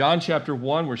John chapter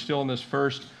 1, we're still in this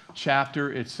first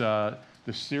chapter. The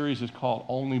series is called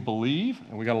Only Believe,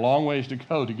 and we got a long ways to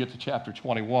go to get to chapter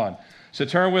 21. So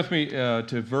turn with me to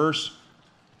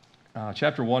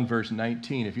chapter 1, verse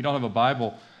 19. If you don't have a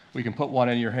Bible, we can put one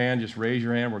in your hand. Just raise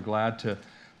your hand. We're glad to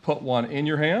put one in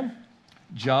your hand.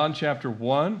 John chapter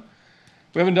 1.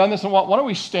 We haven't done this in a while. Why don't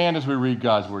we stand as we read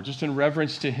God's word, just in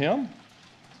reverence to Him?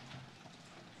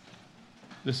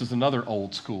 This is another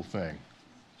old school thing.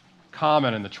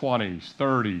 Common in the 20s,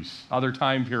 30s, other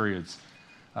time periods,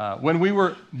 when we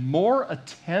were more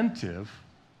attentive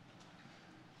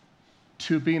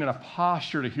to being in a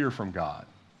posture to hear from God.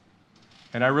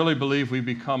 And I really believe we've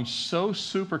become so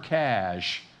super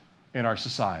cash in our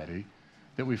society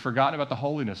that we've forgotten about the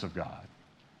holiness of God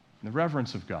and the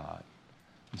reverence of God.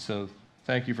 And so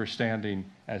thank you for standing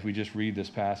as we just read this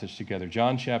passage together.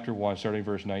 John chapter 1, starting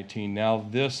verse 19. Now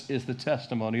this is the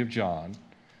testimony of John.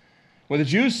 When the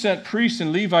Jews sent priests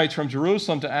and Levites from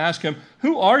Jerusalem to ask him,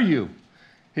 "Who are you?"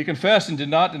 He confessed and did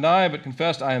not deny, but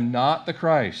confessed, "I am not the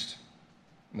Christ."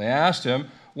 And they asked him,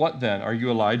 "What then? Are you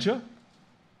Elijah?"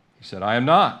 He said, "I am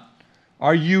not."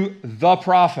 "Are you the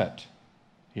prophet?"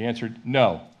 He answered,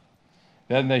 "No."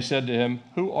 Then they said to him,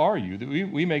 "Who are you, that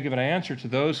we may give an answer to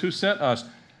those who sent us?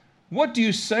 What do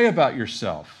you say about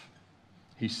yourself?"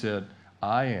 He said,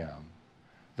 "I am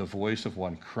the voice of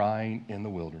one crying in the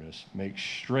wilderness, make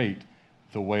straight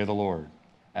the way of the Lord,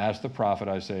 as the prophet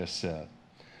Isaiah said."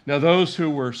 Now those who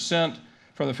were sent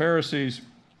from the Pharisees,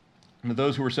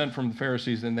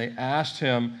 then they asked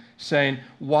him, saying,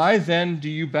 "Why then do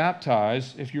you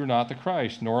baptize if you're not the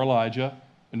Christ, nor Elijah,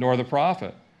 nor the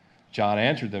prophet?" John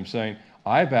answered them, saying,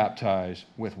 "I baptize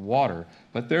with water,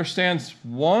 but there stands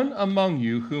one among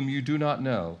you whom you do not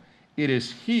know. It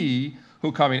is he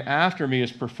who coming after me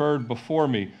is preferred before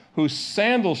me, whose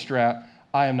sandal strap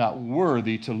I am not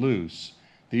worthy to loose."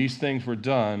 These things were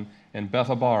done in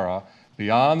Bethabara,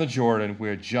 beyond the Jordan,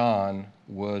 where John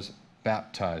was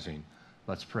baptizing.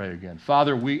 Let's pray again.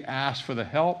 Father, we ask for the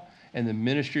help and the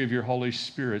ministry of your Holy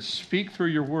Spirit. Speak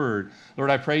through your word. Lord,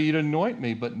 I pray you'd anoint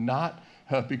me, but not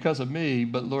because of me,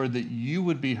 but Lord, that you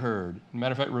would be heard.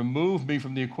 Matter of fact, remove me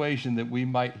from the equation that we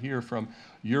might hear from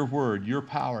your word, your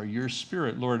power, your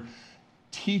spirit. Lord,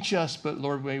 teach us, but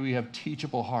Lord, may we have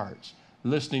teachable hearts,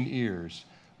 listening ears.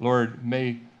 Lord,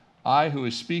 may I who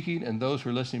is speaking and those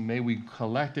who are listening, may we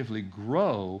collectively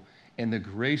grow in the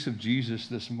grace of Jesus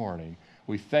this morning.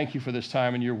 We thank you for this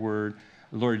time in your word.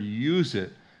 Lord, use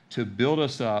it to build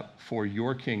us up for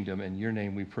your kingdom. In your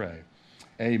name we pray.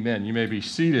 Amen. You may be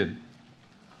seated.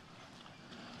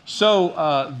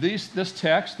 So this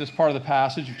text, this part of the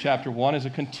passage of chapter 1, is a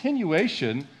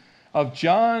continuation of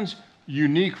John's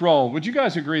unique role. Would you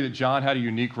guys agree that John had a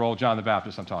unique role? John the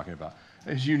Baptist I'm talking about.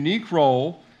 His unique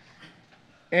role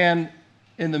and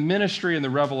in the ministry and the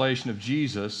revelation of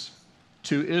Jesus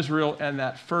to Israel and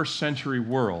that first century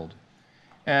world.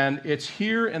 And it's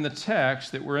here in the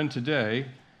text that we're in today,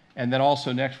 and then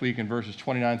also next week in verses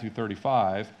 29 through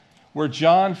 35, where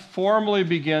John formally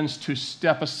begins to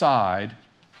step aside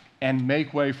and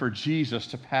make way for Jesus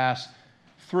to pass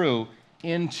through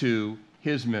into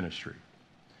his ministry.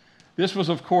 This was,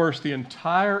 of course, the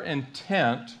entire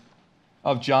intent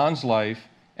of John's life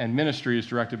and ministry is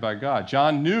directed by God.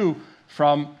 John knew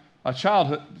from his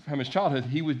childhood,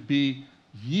 he would be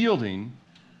yielding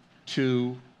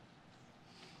to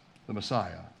the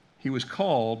Messiah. He was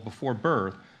called before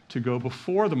birth to go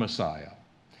before the Messiah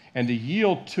and to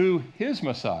yield to his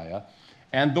Messiah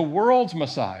and the world's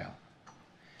Messiah.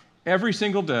 Every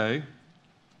single day,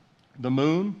 the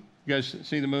moon, you guys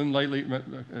see the moon lately?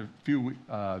 A few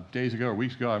days ago or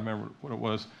weeks ago, I remember what it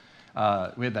was.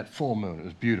 We had that full moon. It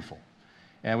was beautiful.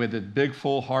 And we had the big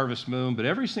full harvest moon. But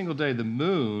every single day, the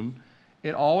moon,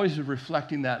 it always is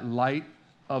reflecting that light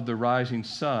of the rising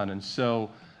sun. And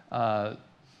so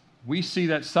we see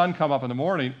that sun come up in the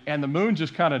morning, and the moon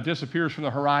just kind of disappears from the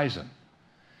horizon.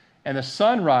 And the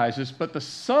sun rises, but the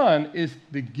sun is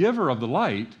the giver of the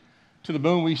light to the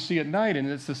moon we see at night. And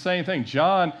it's the same thing.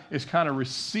 John is kind of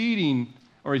receding,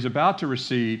 or he's about to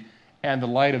recede, and the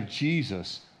light of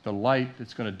Jesus, the light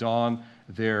that's going to dawn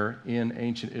there in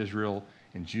ancient Israel,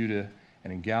 in Judah,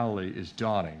 and in Galilee is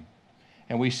dawning.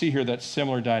 And we see here that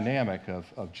similar dynamic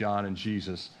of John and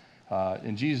Jesus.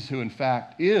 And Jesus, who in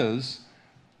fact is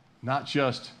not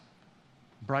just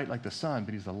bright like the sun,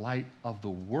 but he's the light of the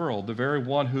world, the very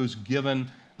one who's given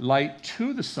light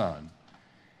to the sun.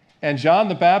 And John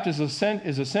the Baptist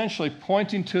is essentially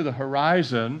pointing to the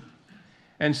horizon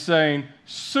and saying,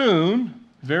 soon,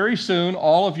 very soon,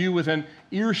 all of you within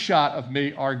earshot of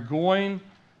me are going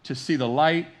to see the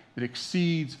light that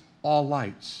exceeds all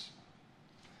lights.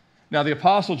 Now, the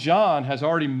Apostle John has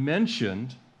already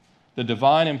mentioned the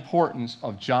divine importance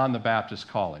of John the Baptist's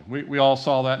calling. We all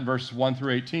saw that in verses 1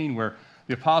 through 18, where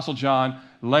the Apostle John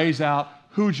lays out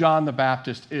who John the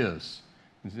Baptist is.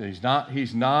 He's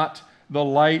not the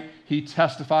light, he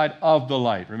testified of the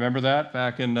light. Remember that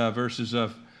back in verses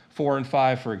 4 and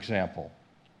 5, for example.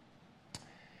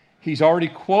 He's already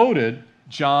quoted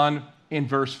John in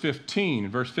verse 15.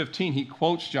 In verse 15, he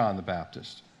quotes John the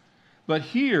Baptist. But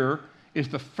here is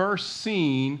the first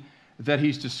scene that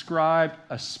he's described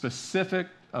a specific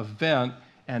event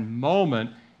and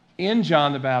moment in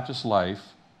John the Baptist's life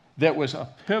that was a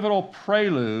pivotal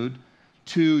prelude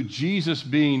to Jesus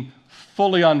being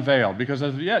fully unveiled, because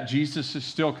as yet Jesus is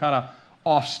still kind of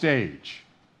off stage.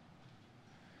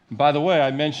 And by the way,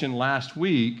 I mentioned last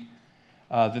week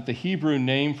that the Hebrew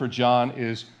name for John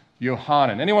is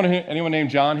Yohanan. Anyone named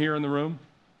John here in the room?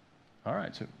 All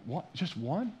right, so what, just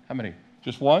one? How many?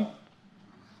 Just one?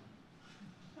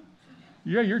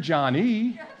 Yeah, you're John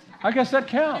E. I guess that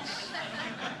counts.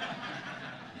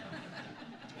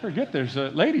 Forget there's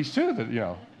ladies too that, you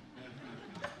know.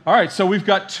 All right, so we've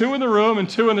got 2 in the room and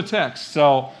 2 in the text.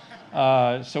 So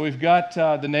we've got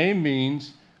the name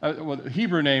means, the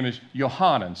Hebrew name is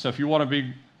Yohanan. So if you want to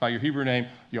be by your Hebrew name,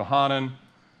 Yohanan,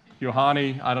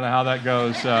 Yohani, I don't know how that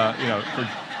goes,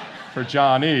 for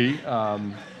John E.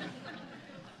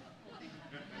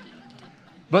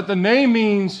 But the name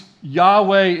means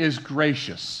Yahweh is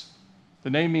gracious. The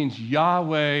name means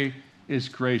Yahweh is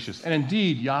gracious. And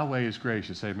indeed, Yahweh is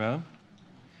gracious. Amen?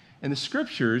 In the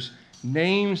Scriptures,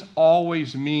 names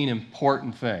always mean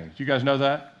important things. You guys know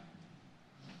that?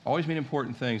 Always mean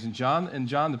important things. In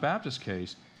John the Baptist's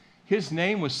case, his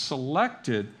name was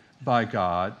selected by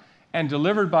God and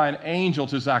delivered by an angel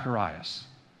to Zacharias.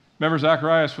 Remember,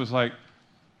 Zacharias was like,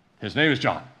 his name is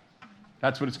John.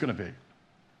 That's what it's going to be,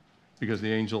 because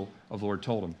the angel of the Lord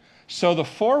told him. So the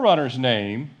forerunner's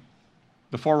name,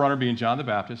 the forerunner being John the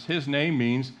Baptist, his name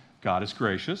means God is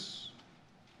gracious.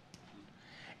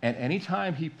 And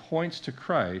anytime he points to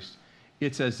Christ,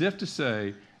 it's as if to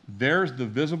say, there's the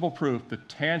visible proof, the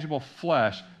tangible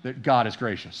flesh, that God is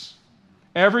gracious.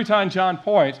 Every time John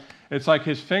points, it's like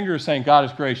his finger is saying, God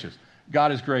is gracious.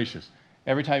 God is gracious.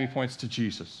 Every time he points to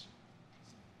Jesus.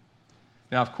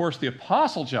 Now, of course, the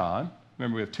Apostle John,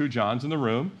 remember we have 2 Johns in the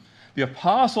room. The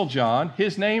Apostle John,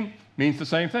 his name means the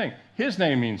same thing. His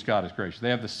name means God is gracious. They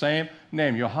have the same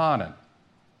name, Yohanan.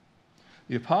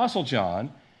 The Apostle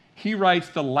John, he writes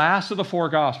the last of the 4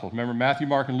 Gospels. Remember, Matthew,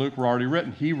 Mark, and Luke were already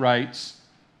written. He writes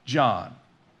John.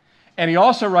 And he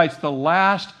also writes the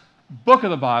last book of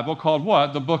the Bible called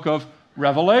what? The book of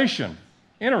Revelation.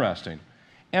 Interesting.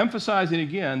 Emphasizing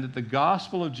again that the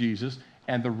gospel of Jesus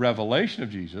and the revelation of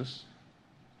Jesus,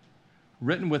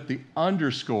 written with the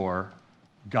underscore,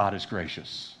 God is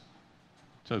gracious.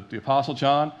 So the Apostle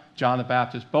John, John the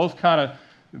Baptist, both kind of,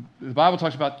 the Bible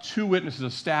talks about 2 witnesses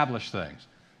establish things.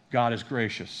 God is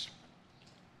gracious.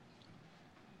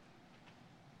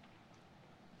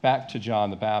 Back to John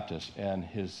the Baptist and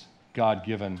his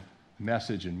God-given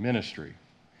message and ministry.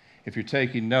 If you're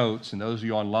taking notes, and those of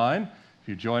you online, if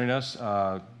you're joining us,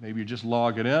 maybe you're just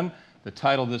logging in, the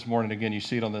title this morning, again, you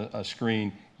see it on the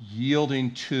screen,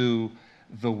 Yielding to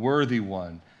the Worthy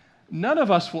One. None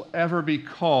of us will ever be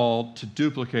called to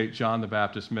duplicate John the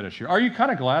Baptist's ministry. Are you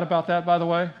kind of glad about that, by the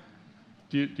way?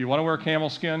 Do you want to wear camel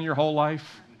skin your whole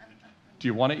life? Do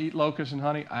you want to eat locusts and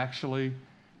honey? Actually,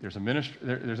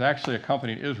 there's actually a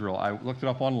company in Israel. I looked it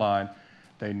up online.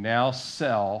 They now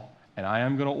sell, and I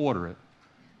am going to order it.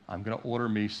 I'm going to order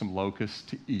me some locusts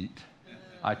to eat.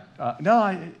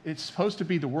 It's supposed to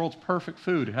be the world's perfect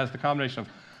food. It has the combination of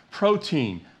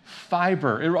protein,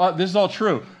 fiber. This is all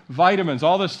true. Vitamins,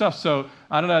 all this stuff. So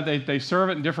I don't know. They serve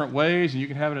it in different ways, and you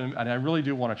can have it. And I really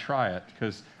do want to try it,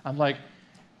 because I'm like,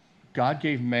 God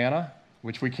gave manna,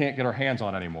 which we can't get our hands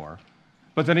on anymore.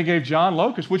 But then he gave John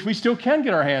locusts, which we still can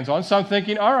get our hands on. So I'm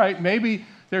thinking, all right, maybe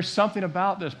there's something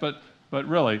about this. But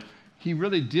really, he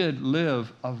really did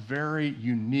live a very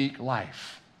unique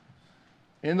life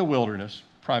in the wilderness,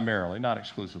 primarily, not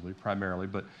exclusively, primarily,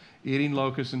 but eating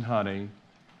locusts and honey,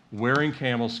 wearing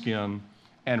camel skin,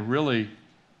 and really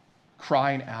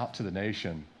crying out to the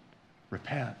nation,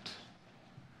 repent,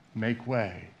 make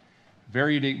way.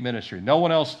 Very unique ministry. No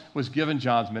one else was given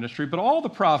John's ministry, but all the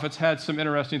prophets had some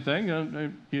interesting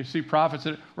things. You see prophets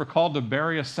that were called to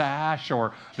bury a sash,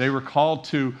 or they were called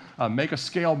to make a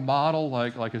scale model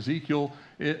like Ezekiel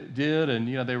did,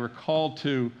 and they were called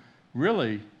to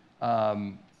really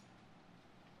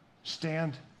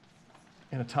stand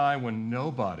in a time when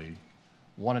nobody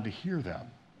wanted to hear them.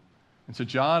 And so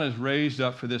John is raised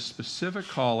up for this specific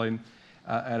calling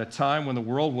at a time when the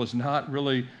world was not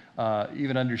really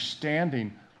even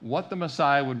understanding what the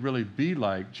Messiah would really be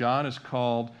like, John is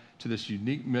called to this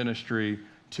unique ministry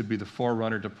to be the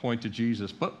forerunner, to point to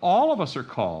Jesus. But all of us are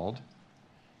called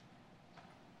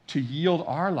to yield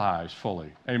our lives fully.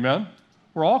 Amen?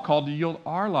 We're all called to yield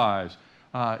our lives.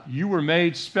 You were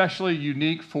made specially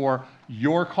unique for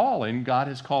your calling. God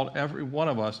has called every one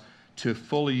of us to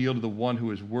fully yield to the one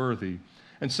who is worthy.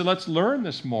 And so let's learn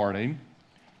this morning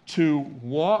to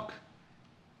walk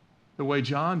the way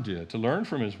John did, to learn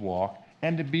from his walk,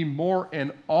 and to be more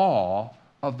in awe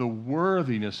of the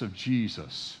worthiness of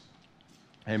Jesus.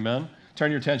 Amen? Turn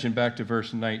your attention back to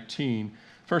verse 19.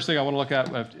 First thing I want to look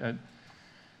at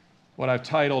what I've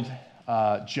titled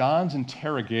John's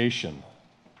interrogation.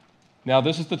 Now,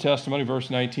 this is the testimony, verse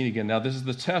 19 again. Now, this is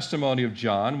the testimony of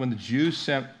John. When the Jews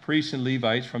sent priests and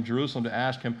Levites from Jerusalem to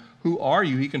ask him, "Who are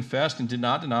you?" he confessed and did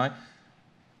not deny,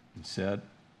 and said,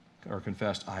 or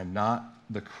confessed, "I am not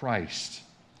the Christ."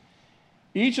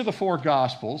 Each of the four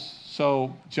Gospels,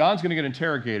 so John's going to get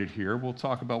interrogated here. We'll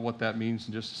talk about what that means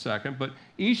in just a second. But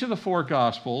each of the four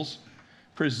Gospels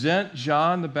present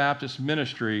John the Baptist's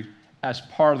ministry as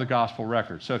part of the Gospel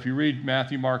record. So if you read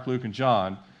Matthew, Mark, Luke, and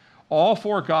John, all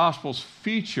four Gospels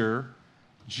feature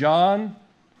John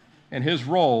and his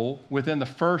role within the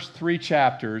first 3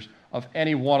 chapters of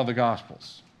any one of the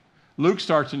Gospels. Luke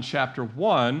starts in chapter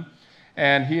 1,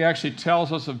 and he actually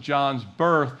tells us of John's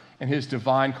birth and his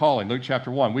divine calling. Luke chapter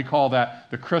 1. We call that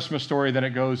the Christmas story. Then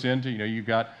it goes into, you've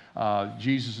got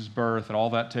Jesus' birth, and all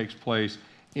that takes place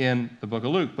in the book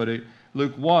of Luke. But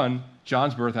Luke 1,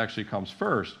 John's birth actually comes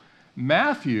first.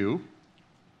 Matthew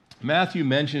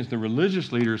mentions the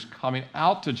religious leaders coming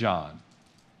out to John,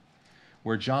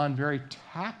 where John very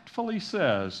tactfully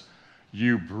says,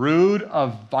 "You brood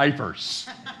of vipers."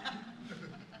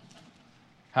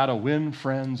 How to win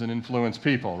friends and influence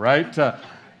people, right?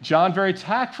 John very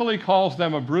tactfully calls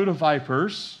them a brood of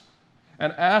vipers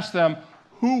and asks them,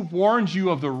 "Who warned you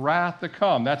of the wrath to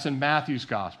come?" That's in Matthew's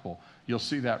gospel. You'll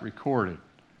see that recorded.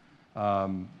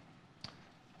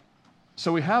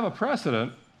 So we have a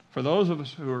precedent for those of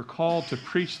us who are called to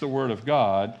preach the Word of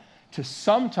God to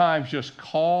sometimes just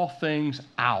call things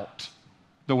out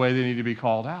the way they need to be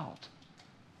called out.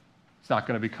 It's not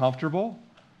going to be comfortable.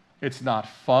 It's not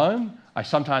fun. I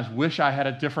sometimes wish I had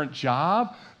a different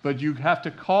job, but you have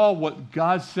to call what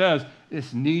God says.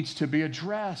 This needs to be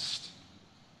addressed.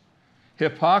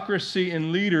 Hypocrisy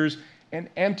in leaders and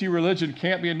empty religion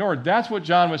can't be ignored. That's what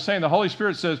John was saying. The Holy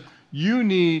Spirit says you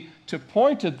need to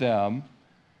point at them,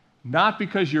 not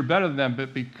because you're better than them,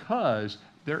 but because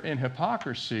they're in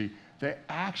hypocrisy. They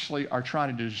actually are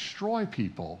trying to destroy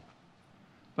people,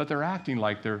 but they're acting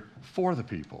like they're for the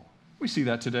people. We see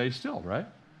that today still, right?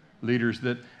 Leaders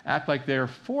that act like they're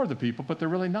for the people, but they're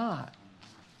really not.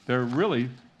 Their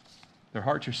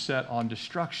hearts are set on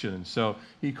destruction. And so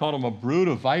he called them a brood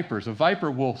of vipers. A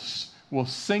viper will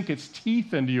sink its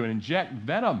teeth into you and inject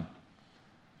venom.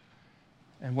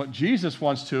 And what Jesus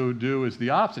wants to do is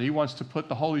the opposite. He wants to put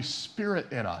the Holy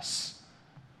Spirit in us.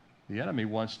 The enemy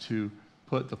wants to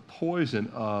put the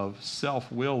poison of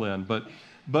self-will in. But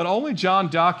only John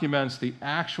documents the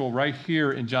actual, right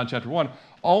here in John chapter 1,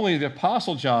 only the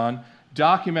Apostle John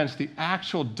documents the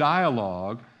actual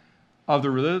dialogue of the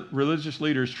religious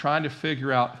leaders trying to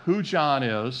figure out who John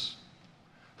is,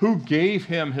 who gave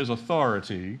him his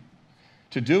authority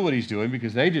to do what he's doing,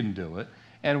 because they didn't do it,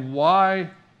 and why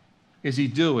is he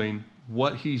doing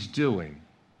what he's doing,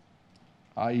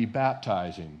 i.e.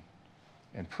 baptizing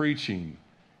and preaching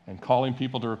and calling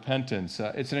people to repentance.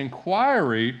 It's an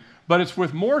inquiry, but it's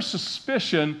with more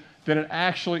suspicion than it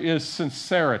actually is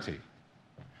sincerity.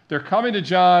 They're coming to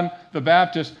John the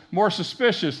Baptist more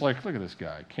suspicious, like, look at this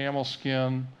guy, camel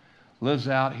skin, lives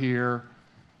out here.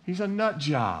 He's a nut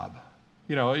job.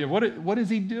 What is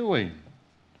he doing?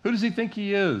 Who does he think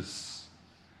he is?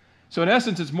 So in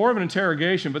essence, it's more of an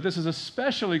interrogation, but this is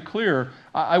especially clear.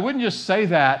 I wouldn't just say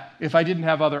that if I didn't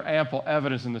have other ample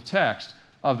evidence in the text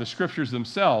of the scriptures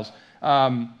themselves.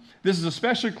 This is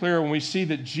especially clear when we see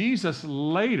that Jesus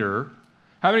later,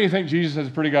 how many of you think Jesus has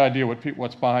a pretty good idea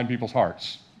what's behind people's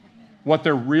hearts? What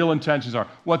their real intentions are,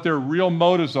 what their real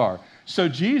motives are. So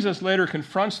Jesus later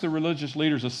confronts the religious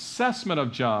leaders' assessment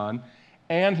of John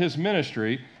and his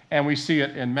ministry, and we see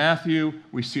it in Matthew,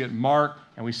 we see it in Mark,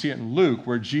 and we see it in Luke,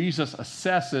 where Jesus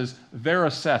assesses their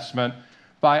assessment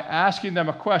by asking them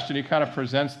a question. He kind of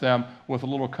presents them with a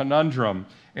little conundrum,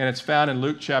 and it's found in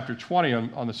Luke chapter 20.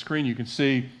 On the screen you can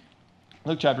see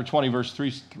Luke chapter 20, verse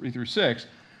 3 through 6.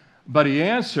 But he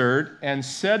answered and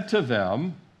said to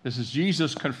them, this is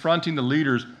Jesus confronting the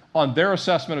leaders on their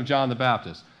assessment of John the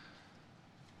Baptist.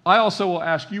 "I also will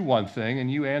ask you one thing,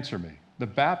 and you answer me. The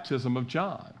baptism of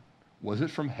John, Was it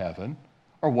from heaven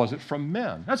or was it from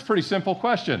men? That's a pretty simple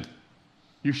question.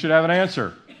 You should have an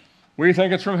answer. We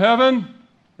think it's from heaven.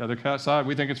 The other side,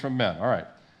 we think it's from men. All right.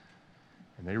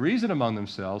 And they reason among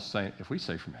themselves, saying, if we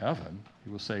say from heaven, he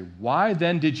will say, why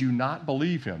then did you not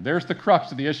believe him? There's the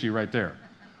crux of the issue right there.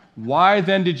 Why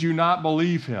then did you not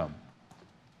believe him?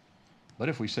 But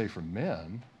if we say from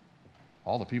men,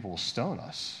 all the people will stone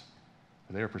us.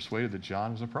 For they are persuaded that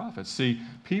John was a prophet. See,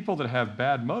 people that have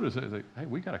bad motives, they think, hey,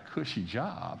 we got a cushy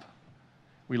job.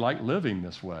 We like living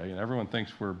this way, and everyone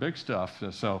thinks we're big stuff.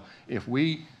 So if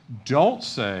we don't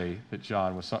say that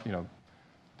John was something,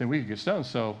 then we could get stoned.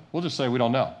 So we'll just say we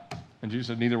don't know. And Jesus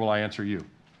said, neither will I answer you.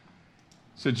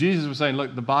 So Jesus was saying,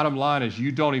 look, the bottom line is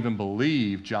you don't even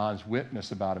believe John's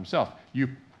witness about himself.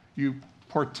 You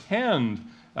pretend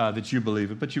that you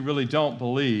believe it, but you really don't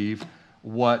believe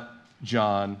what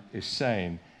John is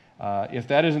saying. If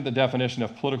that isn't the definition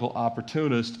of political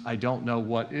opportunist, I don't know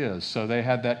what is. So they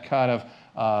had that kind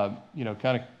of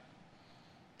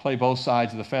play both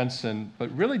sides of the fence,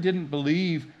 but really didn't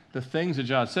believe the things that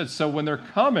John said. So when they're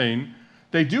coming,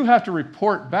 they do have to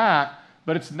report back,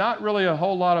 but it's not really a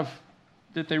whole lot of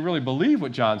that they really believe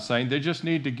what John's saying. They just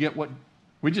need to get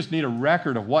we just need a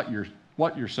record of what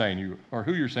you're saying or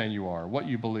who you're saying you are, what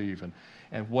you believe,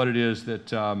 and what it is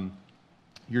that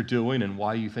you're doing and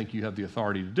why you think you have the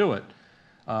authority to do it.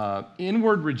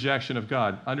 Inward rejection of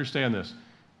God. Understand this.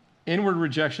 Inward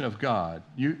rejection of God.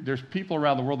 There's people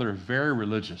around the world that are very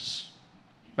religious.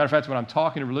 Matter of fact, when I'm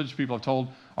talking to religious people, I've told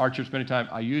our church many times,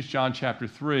 I use John chapter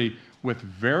 3 with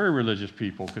very religious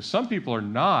people, because some people are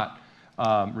not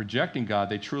rejecting God.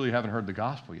 They truly haven't heard the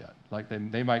gospel yet. Like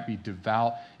they might be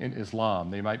devout in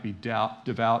Islam. They might be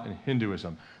devout in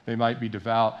Hinduism. They might be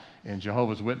devout in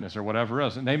Jehovah's Witness or whatever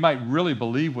else. And they might really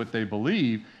believe what they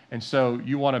believe. And so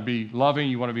you want to be loving,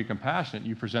 you want to be compassionate,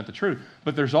 you present the truth.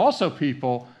 But there's also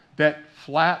people that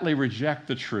flatly reject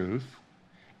the truth,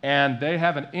 and they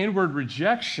have an inward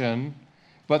rejection,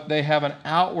 but they have an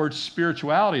outward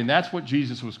spirituality. And that's what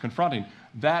Jesus was confronting.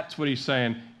 That's what he's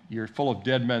saying, you're full of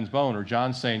dead men's bone, or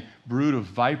John's saying, brood of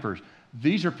vipers.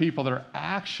 These are people that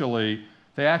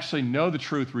they actually know the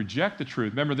truth, reject the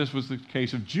truth. Remember, this was the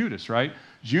case of Judas, right?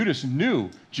 Judas knew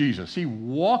Jesus. He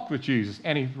walked with Jesus,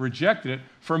 and he rejected it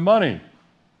for money,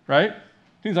 right?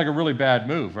 Seems like a really bad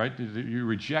move, right? You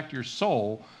reject your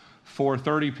soul for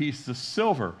 30 pieces of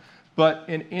silver. But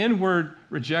an inward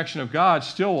rejection of God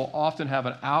still will often have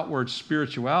an outward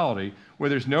spirituality where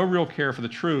there's no real care for the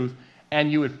truth,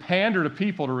 and you would pander to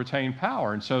people to retain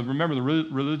power. And so remember, the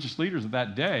religious leaders of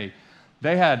that day,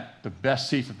 they had the best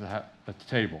seats at the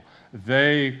table.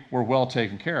 They were well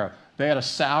taken care of. They had a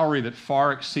salary that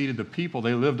far exceeded the people.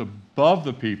 They lived above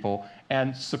the people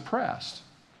and suppressed.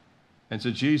 And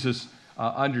so Jesus,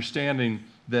 understanding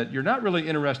that you're not really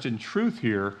interested in truth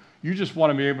here, you just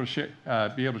want to be able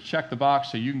to check the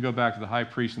box so you can go back to the high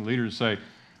priest and leaders and say,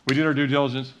 we did our due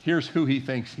diligence, here's who he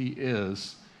thinks he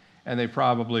is. And they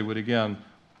probably would, again,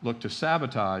 look to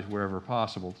sabotage wherever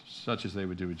possible, such as they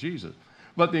would do with Jesus.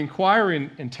 But the inquiry and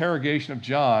interrogation of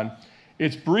John,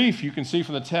 it's brief, you can see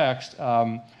from the text.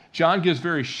 John gives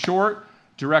very short,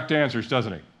 direct answers,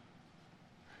 doesn't he?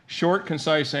 Short,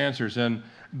 concise answers. And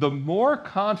the more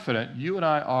confident you and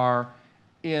I are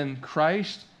in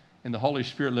Christ, in the Holy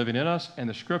Spirit living in us, and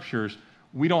the Scriptures,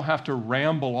 we don't have to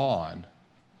ramble on.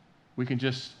 We can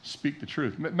just speak the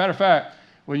truth. Matter of fact,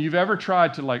 when you've ever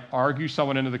tried to argue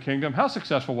someone into the kingdom, how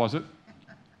successful was it?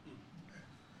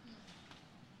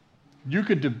 You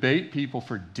could debate people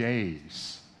for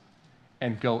days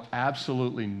and go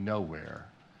absolutely nowhere.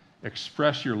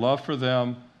 Express your love for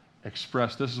them,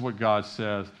 express this is what God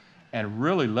says, and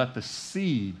really let the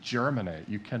seed germinate.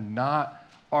 You cannot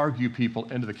argue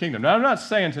people into the kingdom. Now, I'm not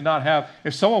saying to not have,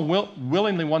 if someone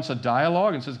willingly wants a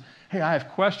dialogue and says, hey, I have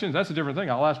questions, that's a different thing.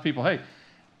 I'll ask people, hey,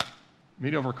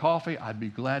 meet over coffee, I'd be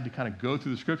glad to kind of go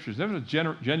through the Scriptures. There's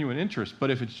a genuine interest.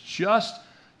 But if it's just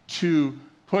to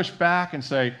push back and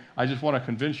say, I just want to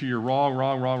convince you you're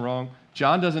wrong,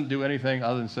 John doesn't do anything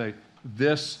other than say,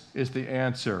 this is the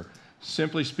answer.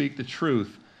 Simply speak the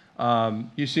truth.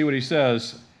 You see what he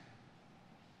says,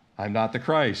 I'm not the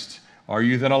Christ. Are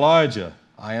you then Elijah?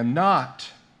 I am not.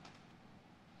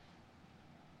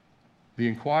 The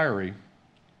inquiry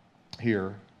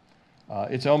here,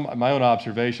 it's my own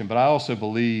observation, but I also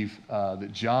believe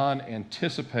that John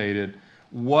anticipated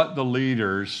what the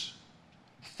leaders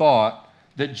thought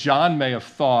that John may have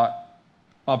thought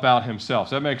about himself.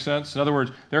 Does that make sense? In other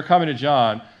words, they're coming to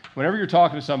John. Whenever you're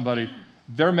talking to somebody,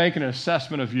 they're making an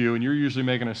assessment of you, and you're usually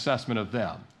making an assessment of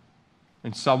them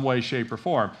in some way, shape, or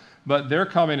form. But they're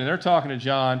coming and they're talking to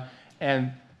John,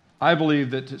 and I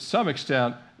believe that to some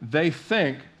extent, they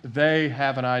think they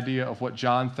have an idea of what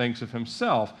John thinks of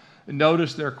himself.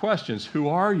 Notice their questions. Who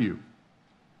are you?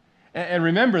 And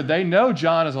remember, they know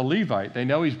John is a Levite. They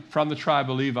know he's from the tribe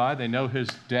of Levi. They know his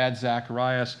dad,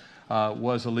 Zacharias,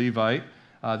 was a Levite.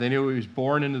 They knew he was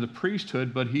born into the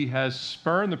priesthood, but he has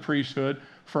spurned the priesthood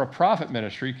for a prophet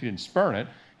ministry. He didn't spurn it.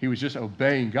 He was just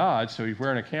obeying God, so he's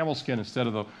wearing a camel skin instead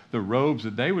of the robes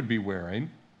that they would be wearing.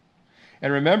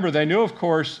 And remember, they knew, of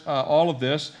course, all of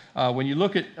this. When you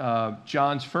look at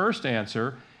John's first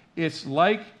answer, it's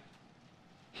like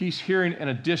he's hearing an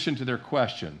addition to their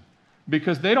question.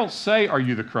 Because they don't say, are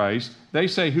you the Christ? They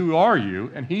say, who are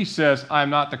you? And he says, I am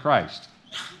not the Christ.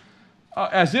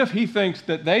 As if he thinks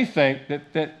that they think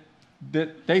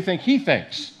that they think he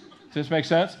thinks. Does this make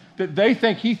sense? That they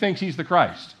think he thinks he's the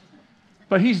Christ.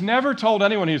 But he's never told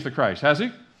anyone he's the Christ, has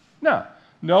he? No.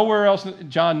 Nowhere else.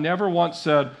 John never once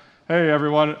said, hey,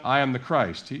 everyone, I am the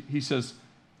Christ. He says,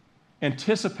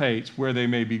 anticipates where they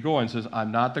may be going, says,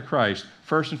 I'm not the Christ.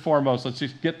 First and foremost, let's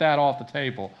just get that off the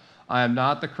table. I am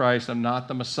not the Christ. I'm not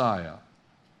the Messiah.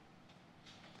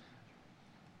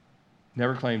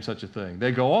 Never claimed such a thing.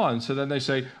 They go on, so then they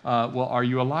say, well, are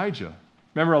you Elijah?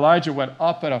 Remember, Elijah went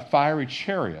up in a fiery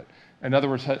chariot. In other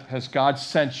words, has God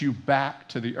sent you back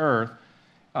to the earth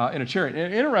in a chariot?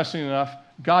 And interestingly enough,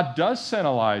 God does send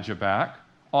Elijah back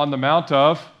on the Mount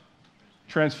of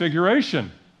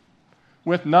Transfiguration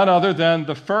with none other than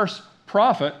the first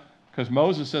prophet, because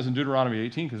Moses says in Deuteronomy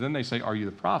 18, because then they say, are you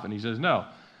the prophet? And he says, no.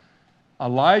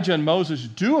 Elijah and Moses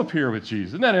do appear with Jesus.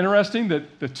 Isn't that interesting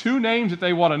that the two names that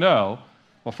they want to know,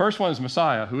 well, first one is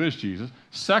Messiah, who is Jesus.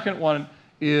 Second one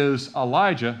is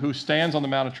Elijah, who stands on the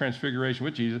Mount of Transfiguration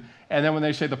with Jesus. And then when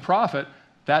they say the prophet,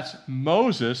 that's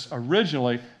Moses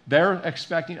originally. They're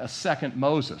expecting a second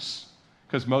Moses.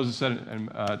 Because Moses said in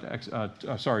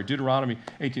Deuteronomy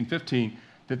 18:15,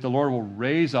 that the Lord will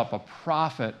raise up a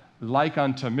prophet like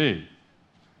unto me.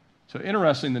 So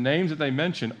interesting, the names that they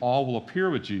mention all will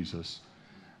appear with Jesus.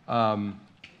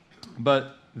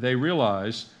 But they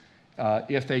realize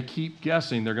if they keep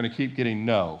guessing, they're going to keep getting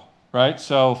no, right?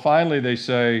 So finally they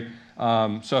say,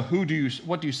 so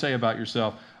what do you say about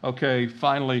yourself? Okay,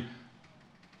 finally,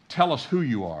 tell us who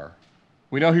you are.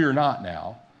 We know who you're not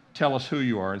now. Tell us who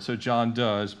you are. And so John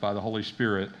does, by the Holy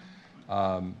Spirit,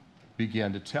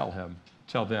 begin to tell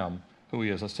them who he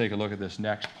is. Let's take a look at this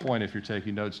next point if you're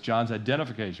taking notes. John's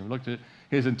identification. We looked at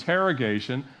his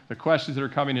interrogation, the questions that are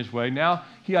coming his way. Now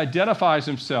he identifies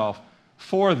himself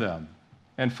for them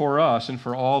and for us and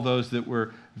for all those that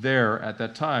were there at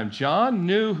that time. John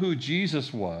knew who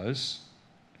Jesus was,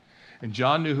 and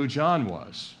John knew who John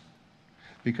was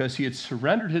because he had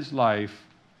surrendered his life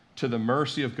to the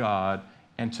mercy of God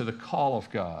and to the call of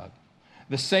God.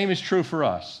 The same is true for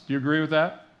us. Do you agree with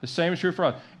that? The same is true for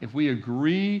us. If we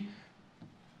agree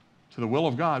to the will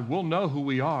of God, we'll know who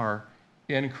we are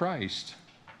in Christ.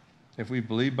 If we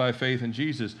believe by faith in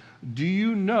Jesus, do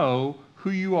you know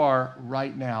who you are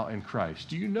right now in Christ?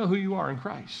 Do you know who you are in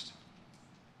Christ?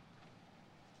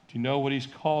 Do you know what he's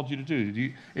called you to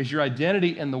do? Is your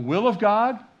identity in the will of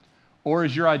God, or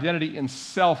is your identity in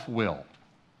self-will?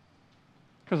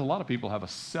 Because a lot of people have a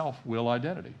self-will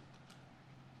identity.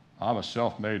 I'm a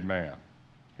self-made man.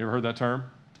 You ever heard that term?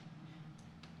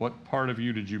 What part of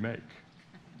you did you make?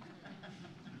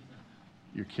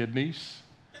 Your kidneys?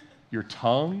 Your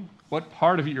tongue? What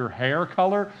part of your hair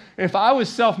color? If I was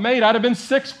self-made, I'd have been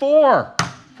 6'4",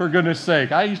 for goodness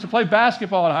sake. I used to play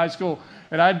basketball in high school,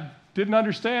 and I didn't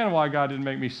understand why God didn't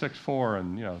make me 6'4"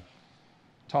 and,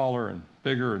 taller and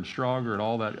bigger and stronger and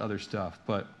all that other stuff.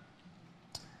 But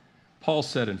Paul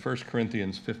said in 1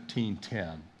 Corinthians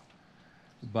 15:10,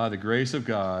 by the grace of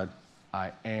God,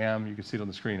 I am, you can see it on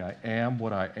the screen, I am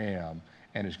what I am,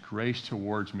 and his grace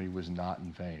towards me was not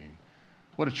in vain.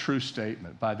 What a true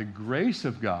statement. By the grace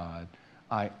of God,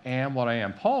 I am what I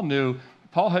am.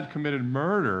 Paul had committed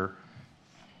murder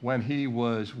when he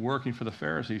was working for the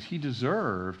Pharisees. He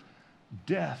deserved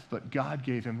death, but God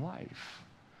gave him life.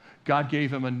 God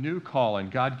gave him a new calling.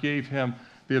 God gave him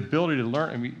the ability to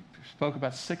learn. And we spoke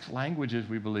about 6 languages,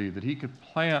 we believe, that he could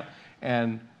plant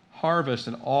and harvest,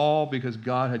 and all because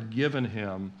God had given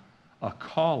him a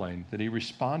calling that he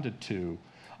responded to.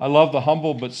 I love the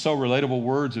humble but so relatable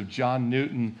words of John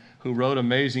Newton, who wrote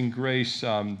Amazing Grace.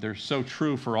 They're so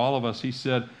true for all of us. He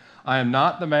said, I am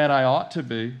not the man I ought to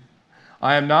be.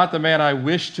 I am not the man I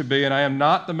wish to be, and I am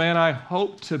not the man I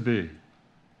hope to be.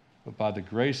 But by the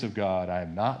grace of God, I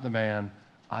am not the man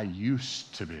I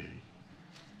used to be.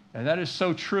 And that is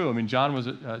so true. I mean, John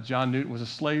Newton was a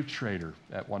slave trader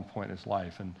at one point in his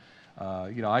life. And,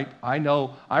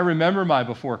 I remember my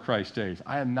before Christ days.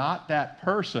 I am not that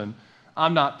person,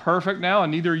 I'm not perfect now,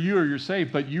 and neither are you or you're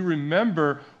saved, but you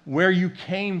remember where you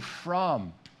came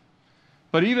from.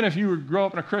 But even if you grow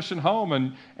up in a Christian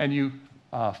home and you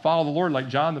follow the Lord like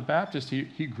John the Baptist,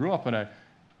 he grew up in a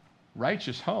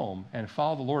righteous home and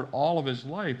followed the Lord all of his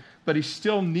life, but he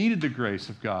still needed the grace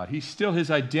of God.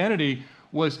 His identity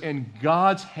was in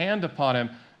God's hand upon him,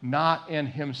 not in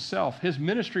himself. His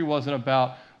ministry wasn't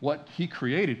about what he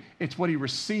created, it's what he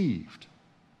received.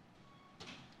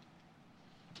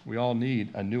 We all need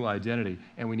a new identity,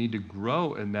 and we need to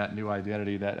grow in that new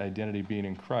identity, that identity being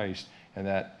in Christ, and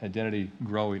that identity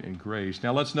growing in grace.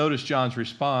 Now let's notice John's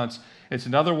response. It's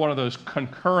another one of those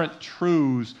concurrent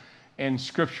truths in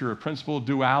Scripture, a principle of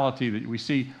duality, that we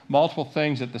see multiple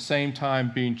things at the same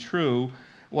time being true.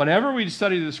 Whenever we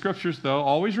study the Scriptures, though,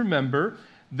 always remember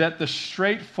that the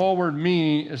straightforward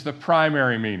meaning is the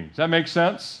primary meaning. Does that make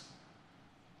sense?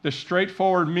 The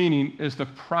straightforward meaning is the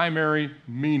primary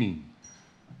meaning.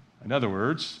 In other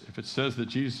words, if it says that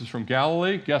Jesus is from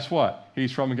Galilee, guess what?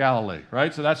 He's from Galilee,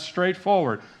 right? So that's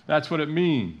straightforward. That's what it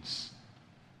means.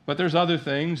 But there's other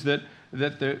things that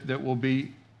will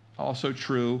be also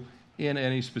true in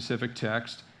any specific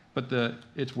text. But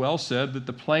it's well said that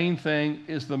the plain thing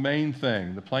is the main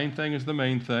thing. The plain thing is the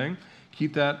main thing.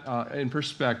 Keep that in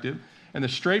perspective. And the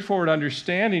straightforward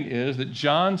understanding is that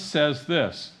John says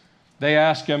this. They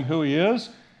ask him who he is.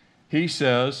 He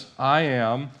says, I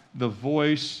am the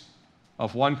voice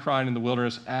of one crying in the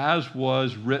wilderness, as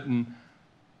was written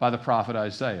by the prophet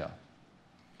Isaiah.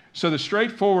 So the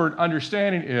straightforward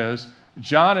understanding is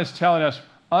John is telling us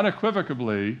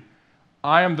unequivocally,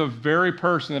 I am the very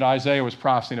person that Isaiah was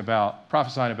prophesying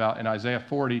about in Isaiah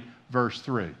 40, verse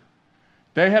 3.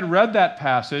 They had read that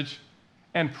passage,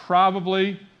 and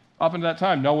probably up until that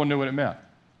time, no one knew what it meant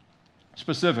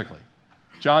specifically.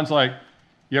 John's like,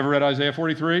 you ever read Isaiah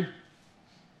 43?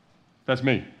 That's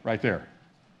me right there.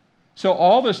 So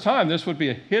all this time, this would be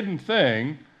a hidden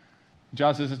thing.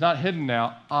 John says, it's not hidden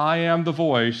now. I am the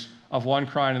voice of one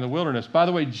crying in the wilderness. By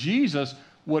the way, Jesus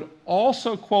would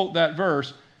also quote that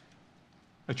verse,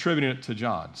 attributing it to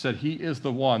John. Said he is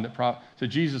the one that... So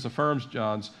Jesus affirms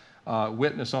John's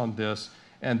witness on this,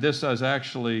 and this is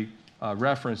actually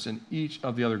referenced in each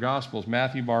of the other Gospels.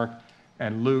 Matthew, Mark,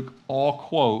 and Luke all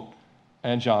quote,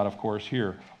 and John, of course,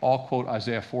 here, all quote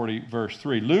Isaiah 40, verse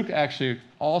 3. Luke actually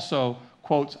also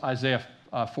quotes Isaiah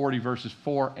 40, verses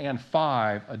 4 and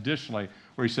 5 additionally,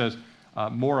 where he says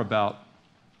more about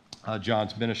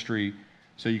John's ministry.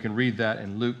 So you can read that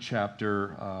in Luke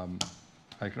chapter,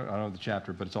 I don't know the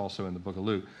chapter, but it's also in the book of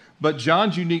Luke. But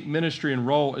John's unique ministry and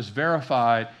role is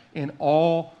verified in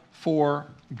all four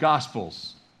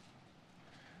Gospels.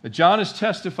 John is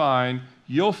testifying,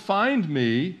 you'll find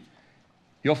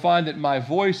that my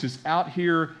voice is out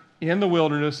here in the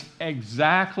wilderness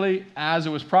exactly as it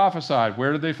was prophesied.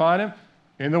 Where did they find him?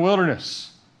 In the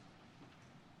wilderness.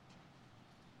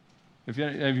 If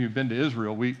any of you have been to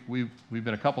Israel, we've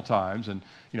been a couple times, and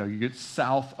you get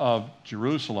south of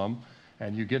Jerusalem,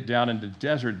 and you get down into the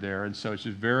desert there, and so it's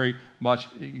just very much,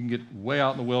 you can get way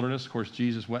out in the wilderness. Of course,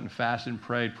 Jesus went and fasted and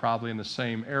prayed probably in the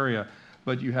same area,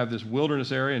 but you have this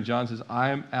wilderness area, and John says, I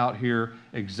am out here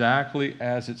exactly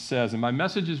as it says. And my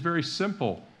message is very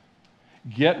simple.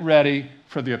 Get ready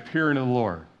for the appearing of the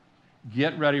Lord.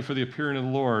 Get ready for the appearing of the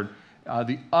Lord,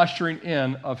 the ushering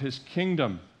in of his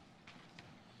kingdom.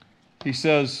 He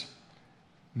says,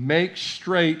 make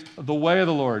straight the way of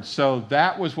the Lord. So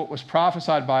that was what was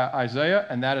prophesied by Isaiah,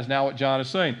 and that is now what John is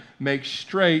saying. Make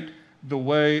straight the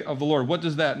way of the Lord. What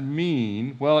does that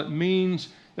mean? Well, it means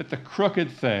that the crooked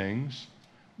things,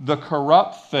 the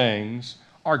corrupt things,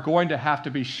 are going to have to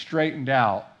be straightened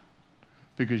out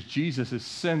because Jesus is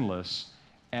sinless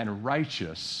and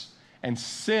righteous, and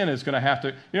sin is going to have to,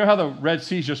 you know how the Red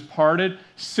Sea just parted?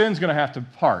 Sin's going to have to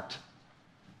part.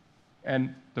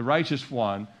 And the righteous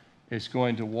one is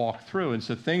going to walk through. And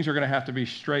so things are going to have to be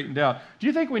straightened out. Do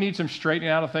you think we need some straightening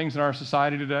out of things in our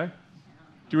society today?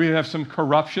 Do we have some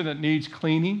corruption that needs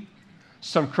cleaning?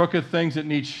 Some crooked things that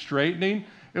need straightening?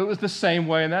 It was the same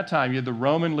way in that time. You had the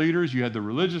Roman leaders, you had the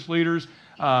religious leaders.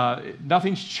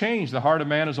 Nothing's changed. The heart of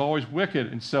man is always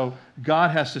wicked. And so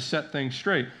God has to set things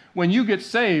straight. When you get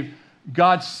saved,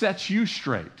 God sets you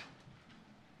straight.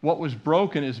 What was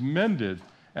broken is mended.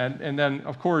 And then,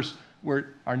 of course,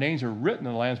 where our names are written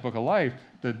in the Lamb's Book of Life,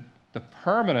 the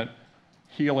permanent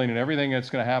healing and everything that's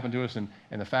going to happen to us, and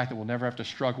the fact that we'll never have to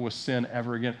struggle with sin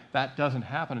ever again, that doesn't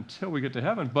happen until we get to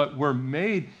heaven. But we're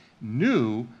made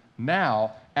new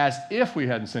now as if we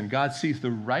hadn't sinned. God sees the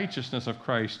righteousness of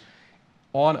Christ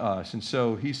on us. And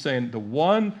so he's saying the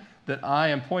one that I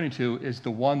am pointing to is the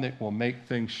one that will make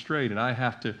things straight. And I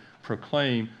have to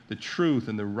proclaim the truth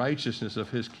and the righteousness of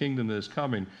his kingdom that is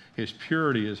coming, his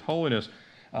purity, his holiness.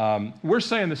 We're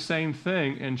saying the same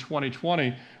thing in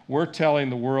 2020. We're telling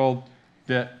the world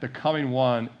that the coming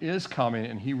one is coming,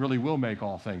 and he really will make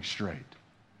all things straight.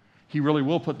 He really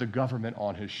will put the government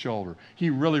on his shoulder. He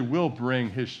really will bring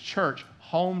his church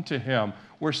home to him.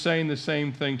 We're saying the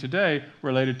same thing today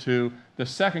related to the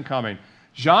second coming.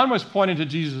 John was pointing to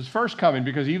Jesus' first coming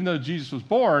because even though Jesus was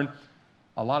born,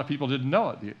 a lot of people didn't know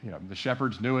it. The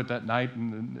shepherds knew it that night,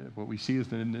 and what we see is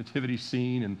the nativity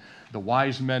scene, and the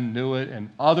wise men knew it, and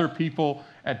other people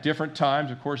at different times,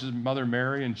 of course, his mother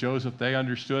Mary and Joseph, they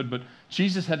understood, but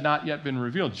Jesus had not yet been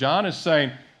revealed. John is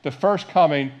saying the first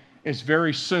coming is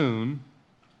very soon.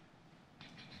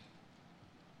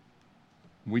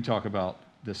 We talk about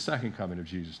the second coming of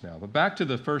Jesus now. But back to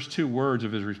the first two words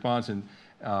of his response in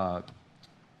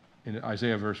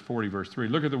Isaiah verse 40, verse 3.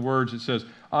 Look at the words. It says,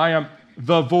 I am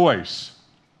the voice.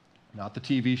 Not the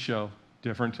TV show.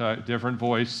 Different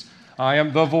voice. I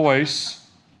am the voice.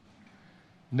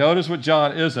 Notice what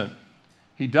John isn't.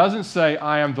 He doesn't say,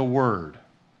 I am the Word.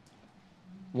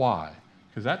 Why?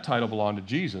 Because that title belonged to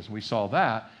Jesus. We saw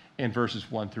that in verses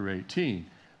 1 through 18.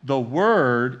 The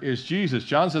Word is Jesus.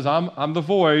 John says, I'm the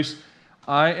voice.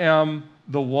 I am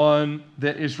the one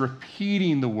that is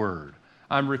repeating the Word.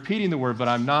 I'm repeating the Word, but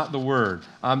I'm not the Word.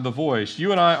 I'm the voice.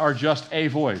 You and I are just a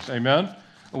voice. Amen?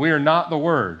 We are not the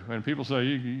Word. When people say,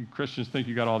 you Christians think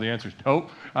you got all the answers. Nope.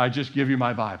 I just give you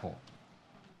my Bible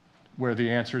where the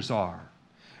answers are.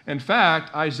 In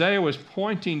fact, Isaiah was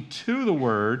pointing to the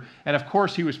Word, and of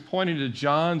course he was pointing to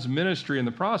John's ministry in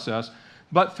the process,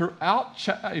 but throughout,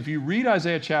 if you read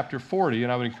Isaiah chapter 40,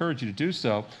 and I would encourage you to do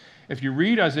so, if you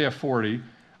read Isaiah 40,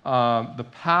 the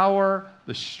power,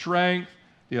 the strength,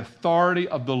 the authority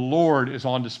of the Lord is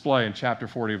on display in chapter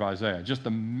 40 of Isaiah. Just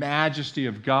the majesty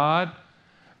of God.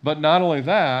 But not only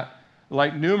that,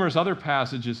 like numerous other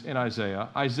passages in Isaiah,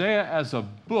 Isaiah as a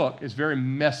book is very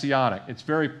messianic. It's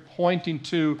very pointing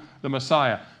to the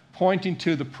Messiah, pointing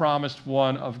to the promised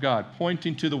one of God,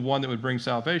 pointing to the one that would bring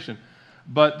salvation.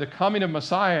 But the coming of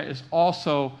Messiah is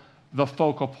also the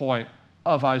focal point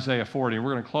of Isaiah 40. And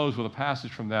we're going to close with a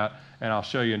passage from that, and I'll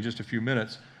show you in just a few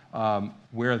minutes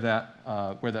where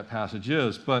that passage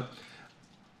is. But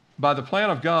by the plan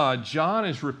of God, John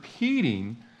is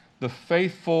repeating the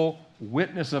faithful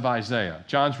witness of Isaiah.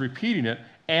 John's repeating it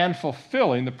and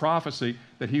fulfilling the prophecy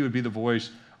that he would be the voice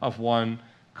of one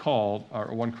called, or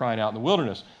one crying out in the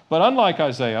wilderness. But unlike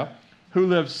Isaiah, who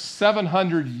lived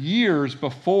 700 years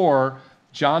before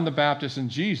John the Baptist and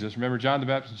Jesus, remember John the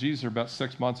Baptist and Jesus are about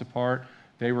 6 months apart.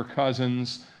 They were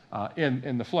cousins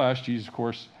in the flesh. Jesus, of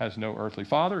course, has no earthly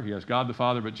father. He has God the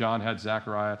Father, but John had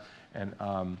Zechariah and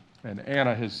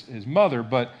Anna, his mother.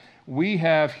 But we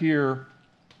have here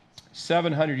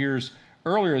 700 years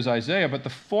earlier as Isaiah, but the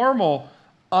formal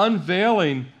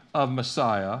unveiling of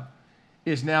Messiah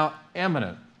is now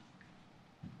imminent,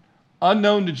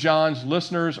 unknown to John's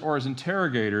listeners or his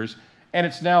interrogators, and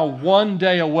it's now one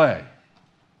day away.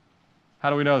 How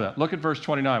do we know that? Look at verse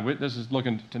 29. This is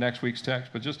looking to next week's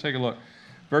text, but just take a look.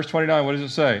 Verse 29, what does it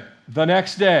say? The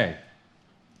next day,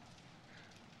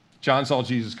 John saw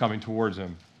Jesus coming towards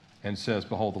him and says,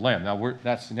 behold the Lamb. Now,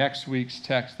 that's next week's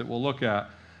text that we'll look at.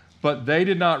 But they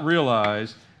did not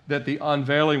realize that the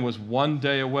unveiling was one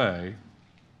day away.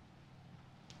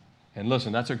 And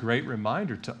listen, that's a great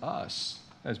reminder to us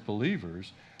as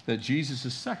believers that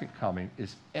Jesus' second coming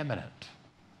is imminent.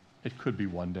 It could be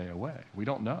one day away. We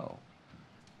don't know.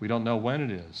 We don't know when it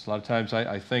is. A lot of times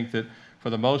I think that for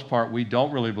the most part, we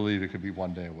don't really believe it could be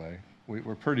one day away.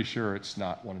 We're pretty sure it's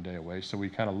not one day away, so we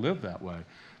kind of live that way.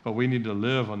 But we need to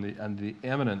live on the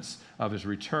imminence of his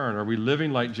return. Are we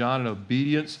living like John in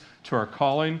obedience to our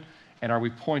calling? And are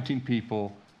we pointing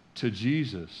people to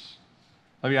Jesus?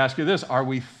 Let me ask you this. Are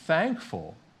we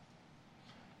thankful?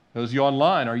 Those of you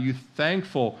online, are you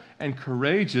thankful and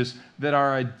courageous that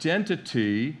our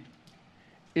identity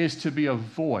is to be a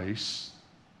voice,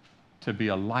 to be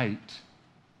a light,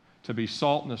 to be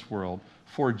salt in this world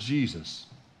for Jesus?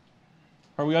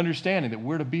 Are we understanding that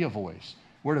we're to be a voice?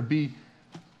 We're to be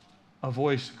a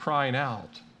voice crying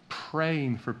out,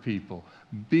 praying for people,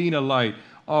 being a light.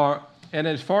 And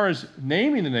as far as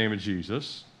naming the name of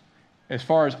Jesus, as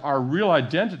far as our real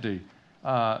identity,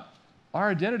 our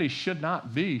identity should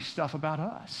not be stuff about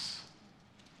us.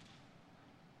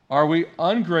 Are we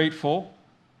ungrateful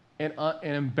and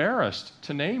embarrassed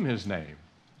to name his name?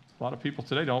 A lot of people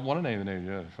today don't want to name the name.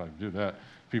 Yeah, if I do that,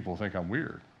 people will think I'm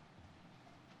weird.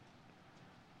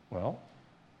 Well,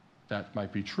 that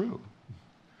might be true.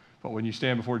 But when you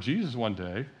stand before Jesus one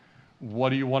day, what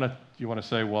do you want to? You want to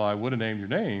say, well, I would have named your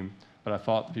name, but I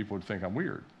thought people would think I'm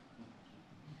weird.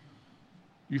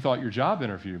 You thought your job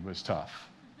interview was tough.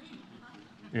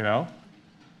 You know?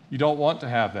 You don't want to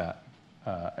have that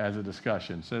as a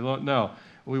discussion. Say, look, no,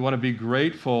 we want to be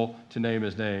grateful to name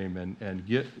his name and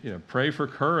get, pray for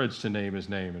courage to name his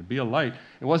name and be a light.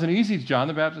 It wasn't easy. John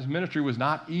the Baptist's ministry was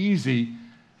not easy,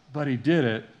 but he did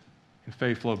it in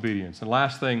faithful obedience. And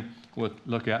last thing we'll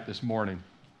look at this morning,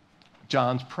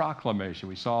 John's proclamation.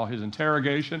 We saw his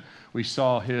interrogation. We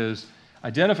saw his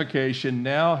identification.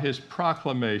 Now his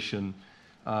proclamation.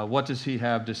 What does he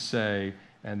have to say?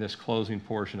 And this closing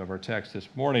portion of our text this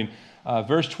morning.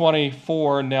 Verse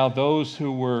 24, now those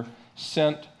who were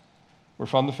sent were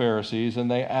from the Pharisees,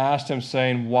 and they asked him,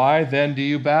 saying, why then do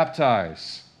you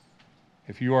baptize?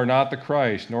 If you are not the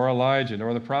Christ, nor Elijah,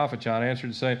 nor the prophet. John answered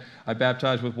and said, I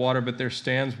baptize with water, but there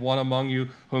stands one among you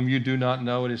whom you do not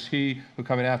know. It is he who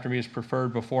coming after me is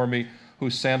preferred before me,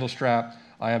 whose sandal strap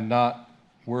I am not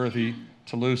worthy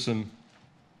to loosen.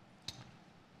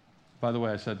 By the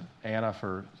way, I said Anna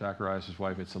for Zacharias'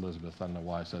 wife. It's Elizabeth. I don't know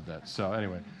why I said that. So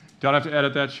anyway, don't have to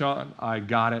edit that, Sean. I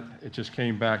got it. It just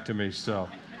came back to me. So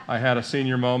I had a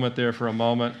senior moment there for a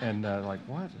moment, and like,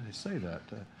 why did I say that?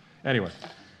 Anyway,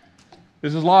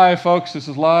 this is live, folks. This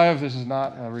is live. This is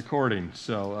not a recording.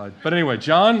 So, but anyway,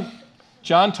 John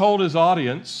told his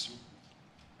audience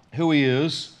who he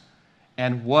is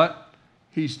and what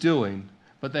he's doing,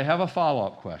 but they have a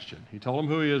follow-up question. He told them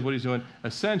who he is, what he's doing.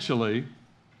 Essentially,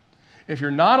 if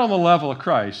you're not on the level of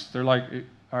Christ, they're like,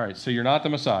 all right, so you're not the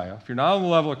Messiah. If you're not on the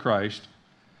level of Christ,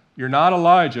 you're not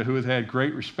Elijah, who has had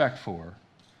great respect for.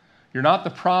 You're not the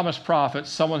promised prophet,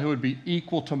 someone who would be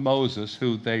equal to Moses,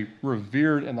 who they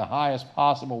revered in the highest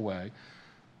possible way.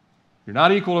 You're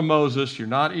not equal to Moses. You're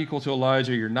not equal to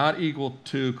Elijah. You're not equal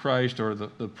to Christ or the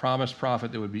promised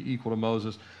prophet that would be equal to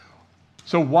Moses.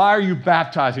 So why are you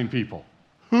baptizing people?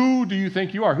 Who do you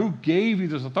think you are? Who gave you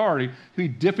this authority to be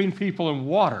dipping people in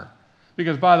water?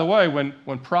 Because, by the way,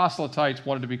 when proselytes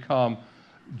wanted to become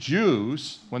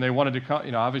Jews, when they wanted to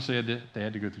come, obviously they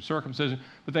had to go through circumcision,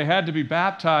 but they had to be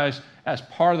baptized as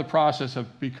part of the process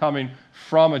of becoming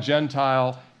from a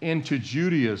Gentile into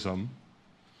Judaism.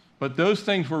 But those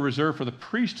things were reserved for the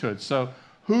priesthood. So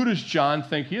who does John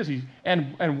think he is?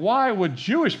 And why would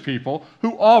Jewish people,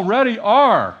 who already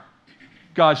are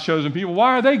God's chosen people,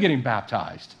 why are they getting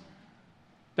baptized?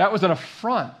 That was an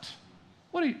affront.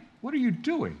 What are you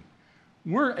doing?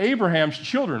 We're Abraham's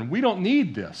children. We don't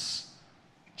need this.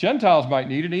 Gentiles might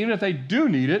need it. Even if they do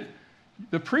need it,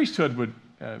 the priesthood would,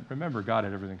 remember, God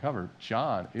had everything covered.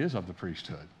 John is of the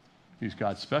priesthood. He's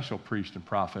God's special priest and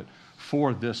prophet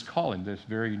for this calling, this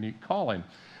very unique calling.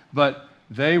 But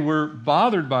they were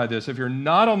bothered by this. If you're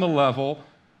not on the level,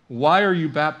 why are you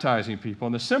baptizing people?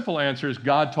 And the simple answer is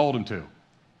God told him to.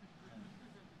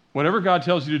 Whatever God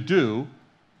tells you to do,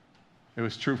 it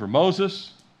was true for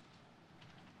Moses.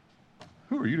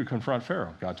 Who are you to confront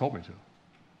Pharaoh? God told me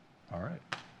to. All right.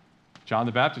 John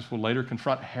the Baptist will later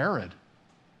confront Herod.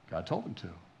 God told him to.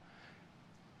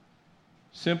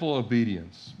 Simple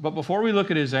obedience. But before we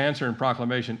look at his answer and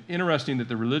proclamation, interesting that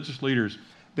the religious leaders,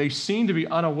 they seem to be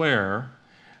unaware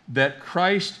that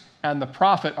Christ and the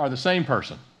prophet are the same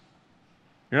person.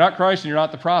 You're not Christ and you're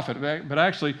not the prophet, but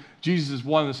actually Jesus is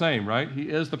one and the same, right? He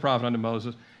is the prophet unto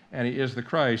Moses, and he is the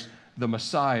Christ, the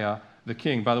Messiah, the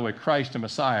King. By the way, Christ and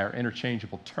Messiah are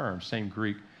interchangeable terms, same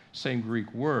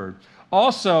Greek word.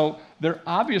 Also, they're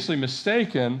obviously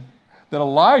mistaken that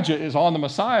Elijah is on the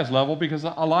Messiah's level because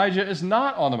Elijah is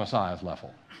not on the Messiah's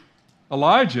level.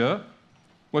 Elijah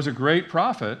was a great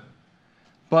prophet,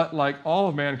 but like all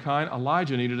of mankind,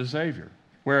 Elijah needed a Savior.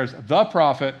 Whereas the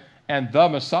prophet and the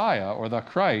Messiah, or the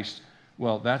Christ,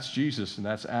 well, that's Jesus, and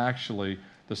that's actually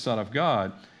the Son of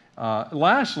God.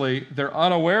 Lastly, they're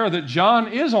unaware that John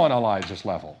is on Elijah's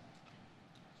level.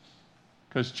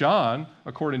 Because John,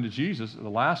 according to Jesus, the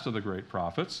last of the great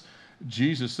prophets,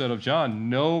 Jesus said of John,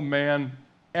 no man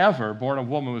ever born of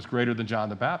woman was greater than John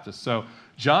the Baptist. So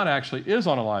John actually is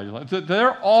on Elijah's level.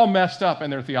 They're all messed up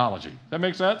in their theology. Does that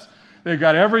make sense? They've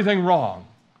got everything wrong.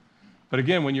 But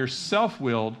again, when you're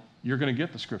self-willed, you're going to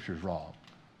get the scriptures wrong.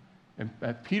 And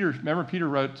remember Peter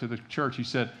wrote to the church, he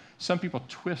said, some people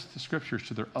twist the scriptures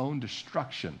to their own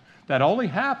destruction. That only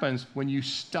happens when you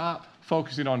stop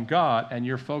focusing on God and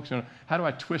you're focusing on, how do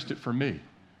I twist it for me?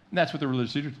 And that's what the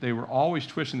religious leaders, they were always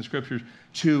twisting the scriptures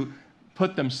to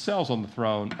put themselves on the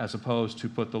throne as opposed to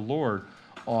put the Lord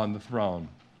on the throne.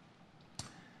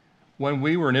 When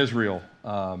we were in Israel,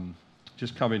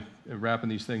 wrapping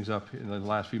these things up in the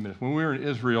last few minutes, when we were in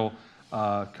Israel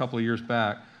a couple of years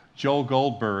back, Joel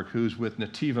Goldberg, who's with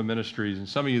Nativa Ministries, and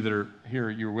some of you that are here,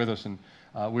 you were with us, and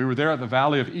we were there at the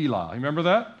Valley of Elah. You remember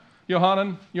that?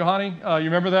 Yohani, you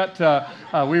remember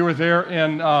that? We were there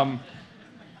in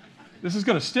this is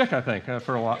going to stick, I think,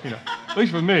 for a while, at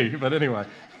least with me. But anyway,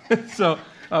 so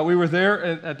we were there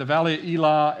at the Valley of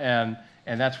Elah,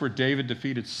 and that's where David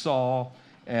defeated Saul,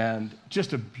 and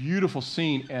just a beautiful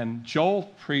scene. And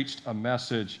Joel preached a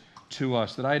message to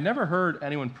us that I had never heard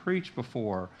anyone preach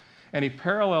before, and he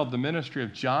paralleled the ministry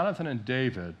of Jonathan and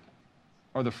David,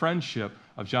 or the friendship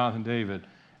of Jonathan and David,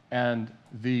 and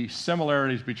the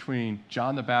similarities between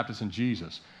John the Baptist and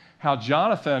Jesus. How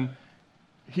Jonathan,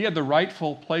 he had the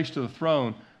rightful place to the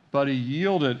throne, but he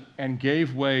yielded and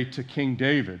gave way to King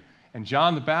David. And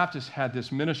John the Baptist had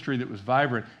this ministry that was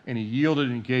vibrant, and he yielded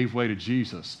and gave way to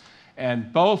Jesus.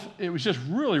 And both, it was just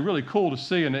really, really cool to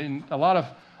see. And a lot of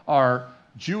our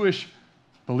Jewish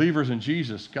believers in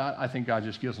Jesus, I think God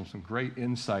just gives them some great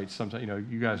insights. Sometimes,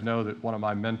 you guys know that one of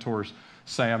my mentors,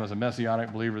 Sam, is a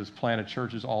Messianic believer that's planted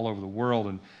churches all over the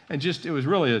world. And just, it was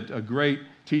really a great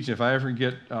teaching. If I ever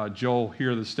get Joel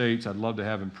here in the States, I'd love to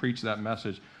have him preach that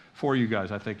message for you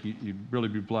guys. I think you'd really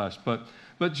be blessed.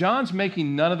 But John's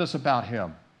making none of this about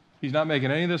him. He's not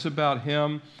making any of this about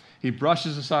him. He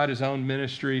brushes aside his own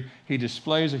ministry. He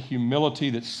displays a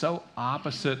humility that's so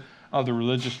opposite of the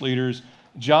religious leaders.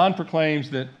 John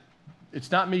proclaims that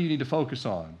it's not me you need to focus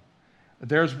on.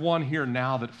 There's one here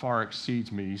now that far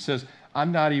exceeds me. He says,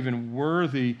 I'm not even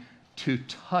worthy to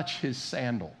touch his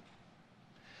sandal.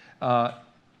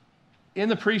 In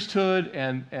the priesthood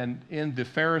and in the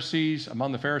Pharisees,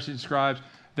 among the Pharisees and scribes,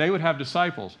 they would have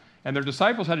disciples. And their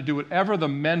disciples had to do whatever the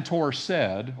mentor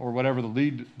said, or whatever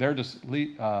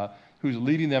who's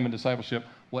leading them in discipleship,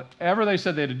 whatever they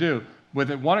said they had to do.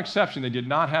 With one exception, they did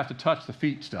not have to touch the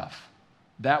feet stuff.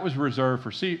 That was reserved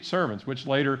for servants, which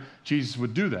later Jesus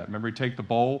would do that. Remember, he'd take the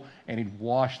bowl and he'd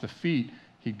wash the feet.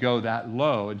 He'd go that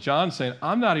low. And John's saying,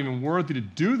 I'm not even worthy to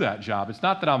do that job. It's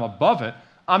not that I'm above it.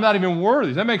 I'm not even worthy.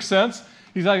 Does that make sense?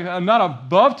 He's like, I'm not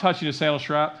above touching a sandal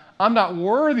strap. I'm not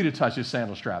worthy to touch his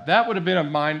sandal strap. That would have been a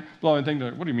mind-blowing thing.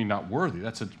 What do you mean not worthy?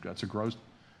 That's a gross,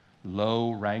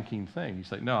 low-ranking thing.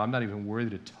 He's like, no, I'm not even worthy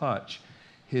to touch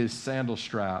his sandal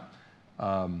strap.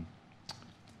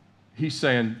 He's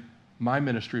saying, my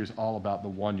ministry is all about the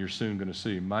one you're soon going to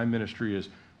see. My ministry is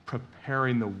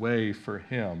preparing the way for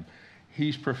him.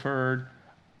 He's preferred.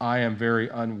 I am very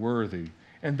unworthy.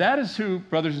 And that is who,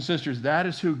 brothers and sisters, that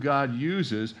is who God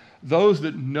uses, those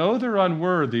that know they're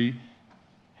unworthy,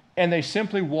 and they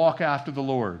simply walk after the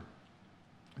Lord.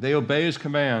 They obey his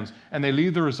commands, and they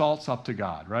leave the results up to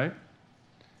God, right?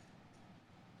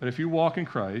 But if you walk in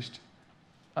Christ,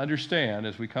 understand,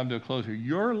 as we come to a close here,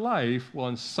 your life will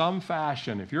in some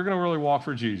fashion, if you're going to really walk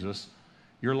for Jesus,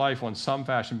 your life will in some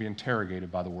fashion be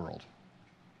interrogated by the world,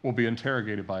 will be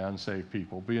interrogated by unsaved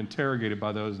people, will be interrogated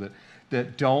by those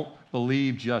that don't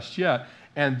believe just yet,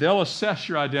 and they'll assess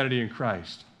your identity in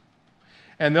Christ.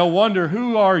 And they'll wonder,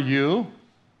 who are you?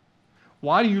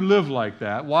 Why do you live like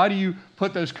that? Why do you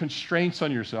put those constraints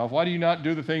on yourself? Why do you not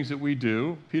do the things that we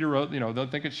do? Peter wrote, they'll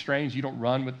think it's strange you don't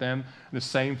run with them in the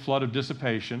same flood of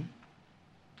dissipation.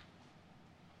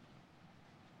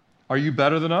 Are you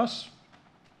better than us?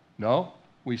 No,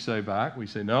 we say back. We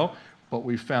say no, but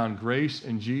we found grace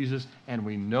in Jesus, and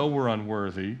we know we're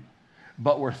unworthy,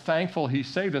 but we're thankful he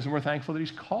saved us, and we're thankful that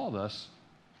he's called us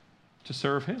to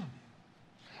serve him.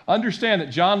 Understand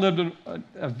that John lived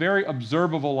a very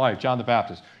observable life, John the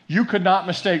Baptist. You could not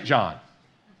mistake John.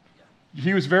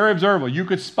 He was very observable. You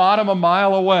could spot him a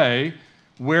mile away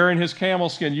wearing his camel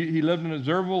skin. He lived an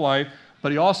observable life,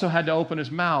 but he also had to open his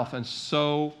mouth, and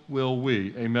so will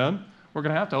we. Amen? We're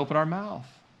going to have to open our mouth.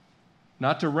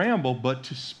 Not to ramble, but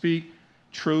to speak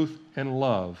truth and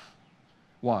love.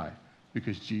 Why?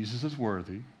 Because Jesus is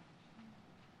worthy,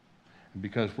 and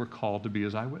because we're called to be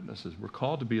his eyewitnesses. We're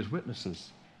called to be his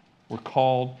witnesses. We're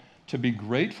called to be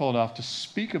grateful enough to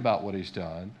speak about what he's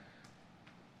done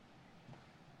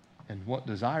and what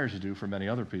desires to do for many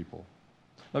other people.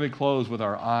 Let me close with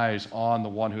our eyes on the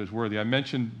one who is worthy. I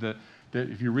mentioned that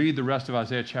if you read the rest of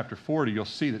Isaiah chapter 40, you'll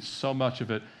see that so much of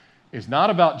it is not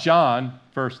about John,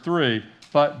 verse 3,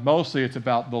 but mostly it's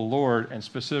about the Lord, and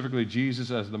specifically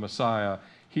Jesus as the Messiah.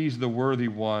 He's the worthy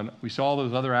one. We saw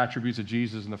those other attributes of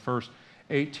Jesus in the first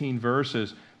 18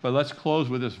 verses, but let's close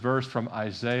with this verse from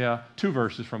Isaiah, 2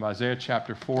 verses from Isaiah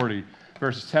chapter 40,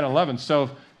 verses 10 and 11. So if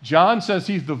John says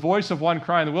he's the voice of one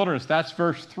crying in the wilderness, that's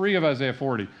verse 3 of Isaiah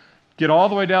 40. Get all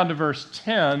the way down to verse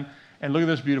 10 and look at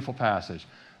this beautiful passage.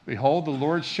 Behold, the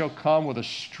Lord shall come with a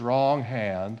strong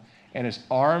hand, and his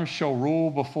arm shall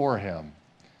rule before him.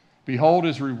 Behold,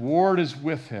 his reward is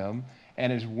with him,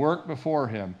 and his work before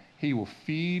him. He will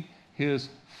feed his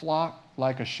flock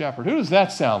like a shepherd. Who does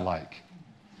that sound like?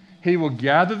 He will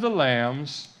gather the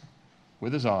lambs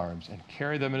with his arms and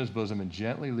carry them in his bosom and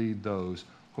gently lead those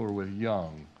who are with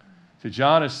young. So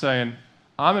John is saying,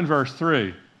 I'm in verse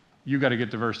 3. You got to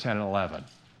get to verse 10 and 11.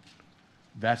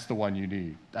 That's the one you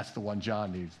need. That's the one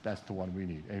John needs. That's the one we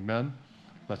need. Amen?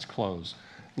 Let's close.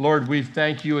 Lord, we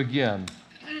thank you again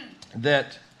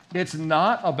that it's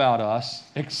not about us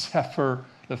except for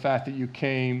the fact that you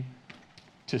came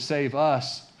to save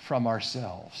us from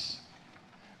ourselves.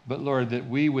 But Lord, that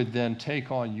we would then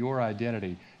take on your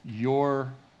identity,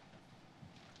 your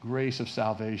grace of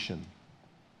salvation.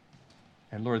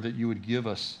 And Lord, that you would give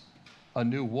us a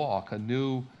new walk, a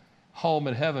new home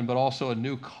in heaven, but also a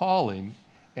new calling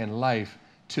in life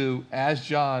to, as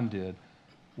John did,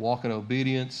 walk in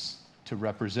obedience, to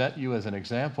represent you as an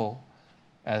example,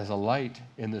 as a light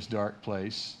in this dark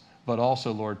place, but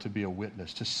also, Lord, to be a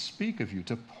witness, to speak of you,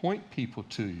 to point people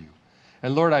to you.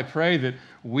 And Lord, I pray that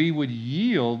we would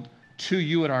yield to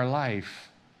you in our life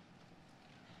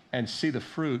and see the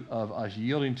fruit of us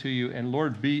yielding to you, and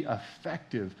Lord, be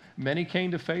effective. Many came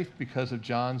to faith because of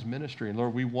John's ministry, and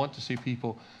Lord, we want to see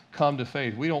people come to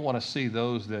faith. We don't want to see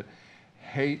those that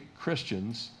hate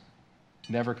Christians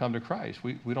never come to Christ.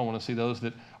 We don't want to see those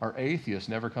that are atheists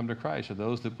never come to Christ, or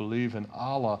those that believe in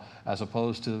Allah as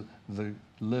opposed to the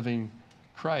living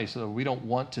Christ. So we don't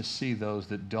want to see those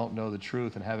that don't know the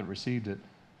truth and haven't received it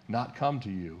not come to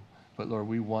you. But Lord,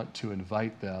 we want to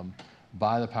invite them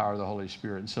by the power of the Holy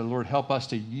Spirit. And so Lord, help us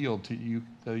to yield to you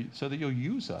so that you'll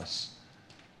use us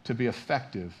to be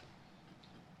effective.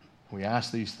 We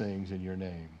ask these things in your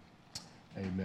name. Amen.